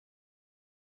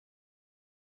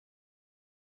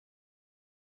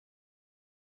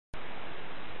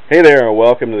Hey there, and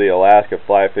welcome to the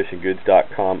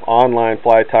AlaskaFlyFishingGoods.com online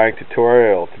fly tying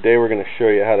tutorial. Today we're going to show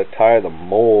you how to tie the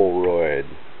MOAL Rhoid,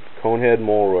 conehead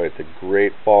MOAL Rhoid. It's a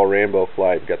great fall rainbow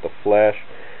fly. You've got the flesh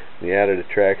and the added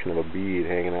attraction of a bead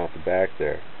hanging off the back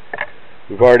there.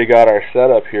 We've already got our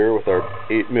setup here with our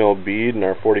 8mm bead and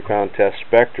our 40-pound test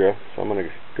spectra, so I'm going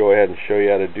to go ahead and show you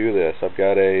how to do this. I've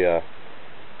got a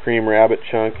cream rabbit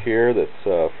chunk here that's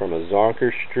from a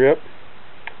zonker strip.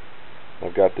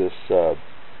 I've got this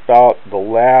about the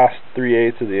last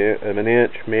 3/8 of an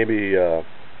inch, maybe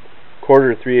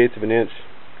quarter to 3/8 of an inch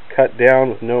cut down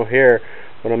with no hair.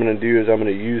 What I'm going to do is I'm going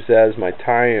to use that as my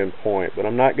tie-in point, but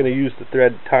I'm not going to use the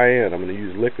thread to tie in. I'm going to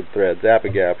use liquid thread,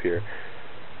 Zap-A-Gap here.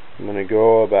 I'm going to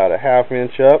go about a 1/2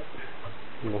 inch up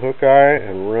in the hook eye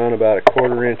and run about a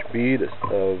 1/4 inch bead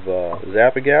of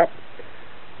Zap-A-Gap.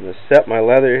 I'm going to set my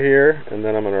leather here, and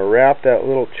then I'm going to wrap that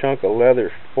little chunk of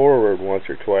leather forward once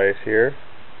or twice here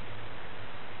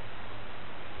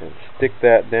and stick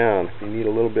that down. If you need a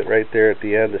little bit right there at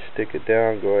the end to stick it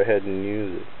down, go ahead and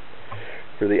use it.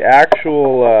 For the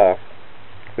actual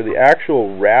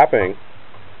wrapping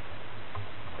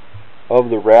of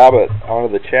the rabbit onto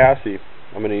the chassis,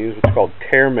 I'm going to use what's called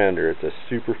tear mender. It's a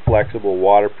super flexible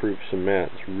waterproof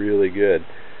cement. It's really good.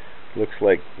 Looks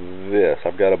like this.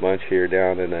 I've got a bunch here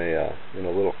down in a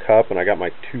little cup, and I got my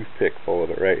toothpick full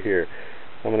of it right here.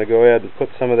 I'm going to go ahead and put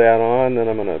some of that on, then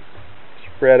I'm going to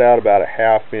spread out about a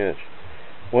 1/2 inch.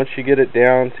 Once you get it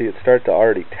down, see it start to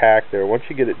already tack there. Once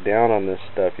you get it down on this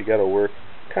stuff, you got to work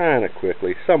kind of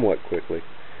quickly, somewhat quickly.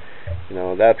 You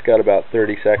know, that's got about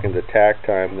 30 seconds of tack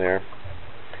time there.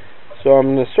 So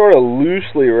I'm going to sort of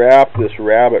loosely wrap this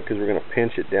rabbit because we're going to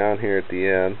pinch it down here at the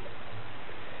end.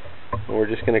 And we're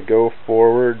just going to go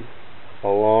forward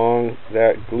along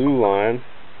that glue line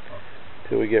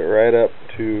till we get right up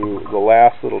to the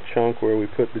last little chunk where we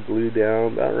put the glue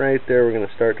down. About right there we're going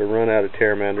to start to run out of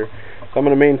tear mender. So I'm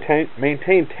going to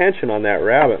maintain tension on that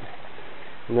rabbit.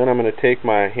 And then I'm going to take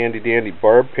my handy dandy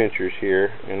barb pinchers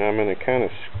here and I'm going to kind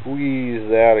of squeeze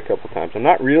that a couple times. I'm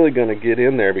not really going to get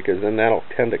in there because then that'll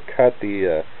tend to cut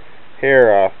the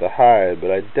hair off the hide,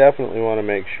 but I definitely want to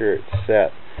make sure it's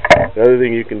set. The other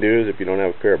thing you can do is, if you don't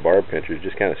have a pair of barb pinchers,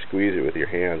 just kind of squeeze it with your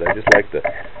hands. I just like the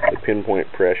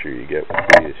pinpoint pressure you get with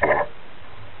these here.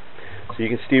 So you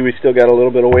can see we still got a little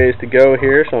bit of ways to go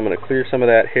here, so I'm going to clear some of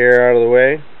that hair out of the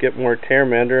way, get more tear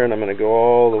mender, and I'm going to go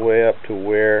all the way up to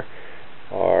where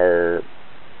our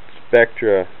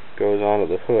spectra goes onto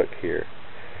the hook here.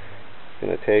 It's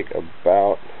going to take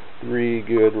about 3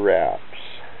 good wraps.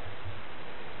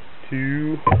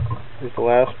 2, here's the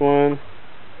last one.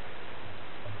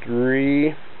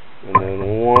 3, and then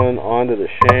 1 onto the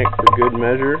shank for good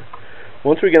measure.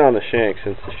 Once we get on the shank,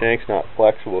 since the shank's not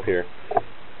flexible here,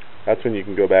 that's when you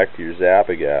can go back to your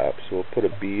Zap-A-Gap. So we'll put a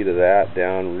bead of that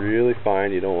down really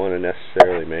fine. You don't want to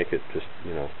necessarily make it just,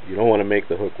 you don't want to make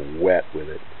the hook wet with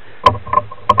it.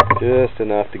 Just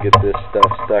enough to get this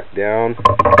stuff stuck down.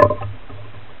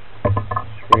 So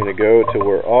we're going to go till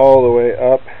we're all the way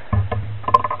up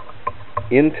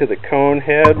into the cone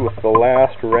head with the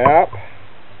last wrap.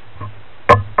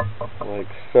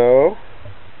 Like so,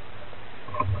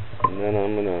 and then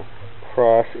I'm going to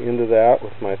cross into that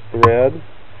with my thread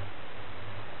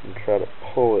and try to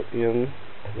pull it in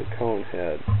to the cone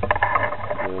head.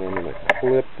 And then I'm going to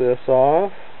clip this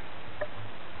off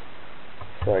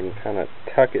so I can kind of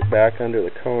tuck it back under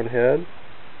the cone head.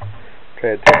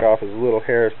 Try to take off as little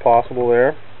hair as possible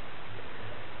there,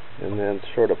 and then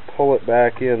sort of pull it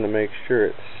back in to make sure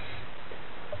it's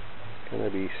going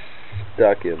to be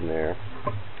stuck in there.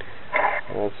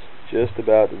 That's just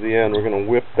about to the end. We're going to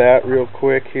whip that real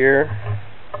quick here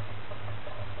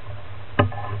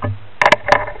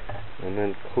and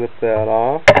then clip that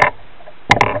off.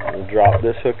 We'll drop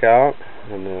this hook out,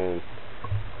 and then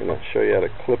I'm going to show you how to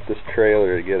clip this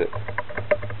trailer to get it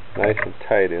nice and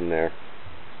tight in there.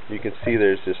 You can see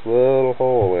there's this little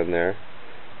hole in there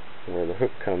where the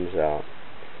hook comes out.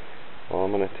 Well,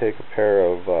 I'm going to take a pair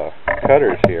of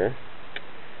cutters here,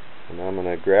 and I'm going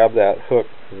to grab that hook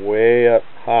way up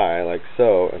high like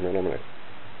so, and then I'm going to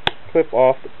clip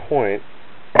off the point.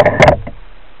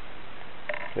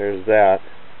 There's that.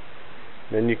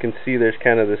 Then you can see there's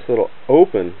kind of this little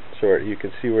open sort. You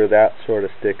can see where that sort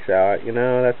of sticks out.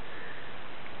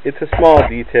 It's a small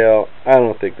detail. I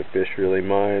don't think the fish really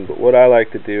mind, but what I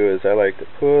like to do is I like to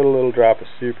put a little drop of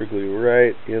super glue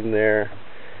right in there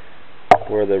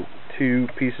where the 2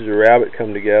 pieces of rabbit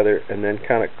come together, and then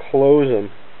kind of close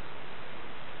them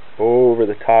over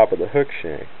the top of the hook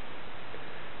shank.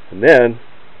 And then,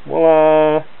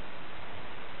 voila,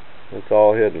 it's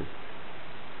all hidden.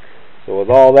 So with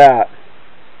all that,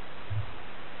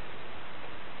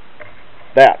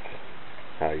 That's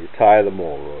how you tie the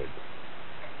MOAL Rhoid.